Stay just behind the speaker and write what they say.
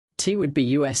T would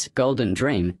be US golden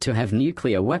dream to have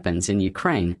nuclear weapons in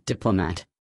Ukraine, diplomat.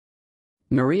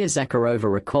 Maria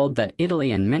Zakharova recalled that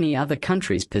Italy and many other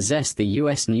countries possess the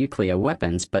US nuclear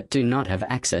weapons but do not have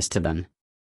access to them.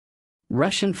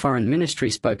 Russian Foreign Ministry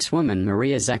spokeswoman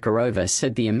Maria Zakharova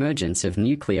said the emergence of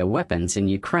nuclear weapons in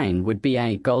Ukraine would be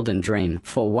a golden dream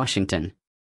for Washington.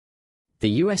 The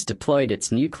US deployed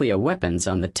its nuclear weapons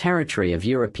on the territory of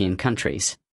European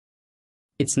countries.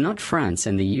 It's not France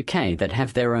and the UK that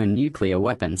have their own nuclear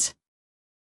weapons.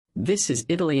 This is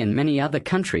Italy and many other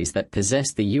countries that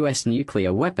possess the US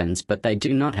nuclear weapons but they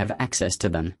do not have access to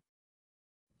them.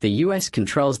 The US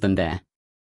controls them there.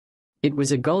 It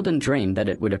was a golden dream that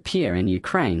it would appear in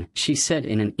Ukraine, she said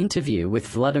in an interview with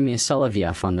Vladimir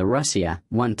Solovyov on the Russia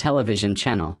 1 television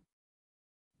channel.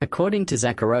 According to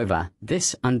Zakharova,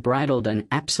 this unbridled and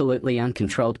absolutely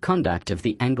uncontrolled conduct of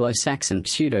the Anglo-Saxon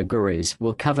pseudo-gurus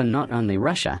will cover not only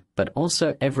Russia, but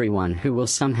also everyone who will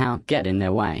somehow get in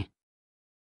their way.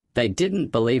 They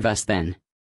didn't believe us then.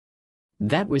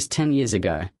 That was 10 years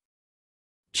ago.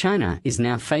 China is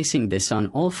now facing this on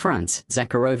all fronts,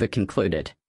 Zakharova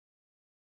concluded.